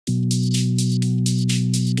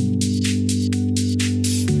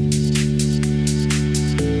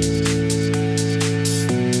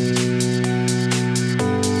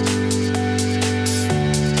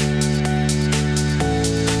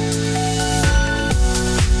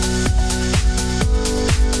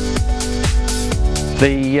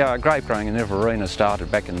The grape growing in Riverina started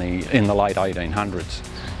back in the late 1800s,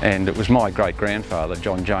 and it was my great-grandfather,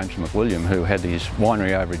 John James McWilliam, who had his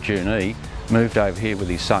winery over at Junee, moved over here with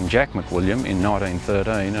his son Jack McWilliam in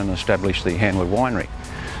 1913 and established the Handler Winery.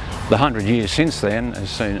 The 100 years since then has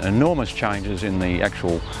seen enormous changes in the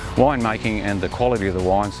actual winemaking and the quality of the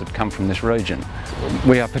wines that come from this region.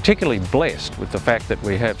 We are particularly blessed with the fact that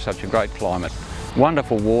we have such a great climate.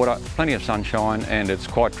 Wonderful water, plenty of sunshine, and it's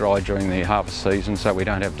quite dry during the harvest season, so we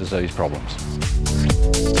don't have disease problems.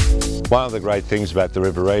 One of the great things about the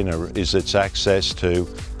Riverina is its access to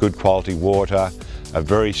good quality water, a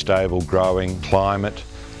very stable growing climate.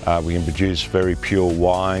 We can produce very pure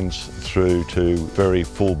wines through to very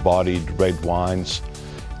full-bodied red wines.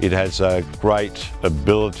 It has a great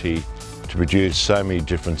ability to produce so many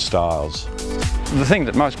different styles. The thing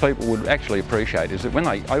that most people would actually appreciate is that when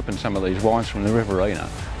they open some of these wines from the Riverina,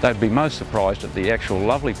 they'd be most surprised at the actual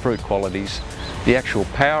lovely fruit qualities, the actual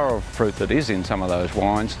power of fruit that is in some of those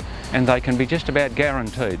wines, and they can be just about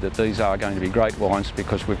guaranteed that these are going to be great wines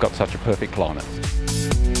because we've got such a perfect climate.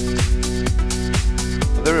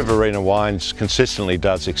 The Riverina Wines consistently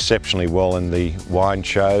does exceptionally well in the wine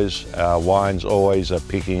shows. Our wines always are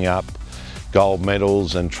picking up gold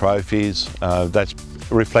medals and trophies. That's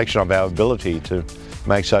a reflection of our ability to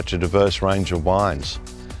make such a diverse range of wines.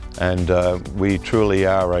 And we truly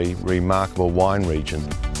are a remarkable wine region.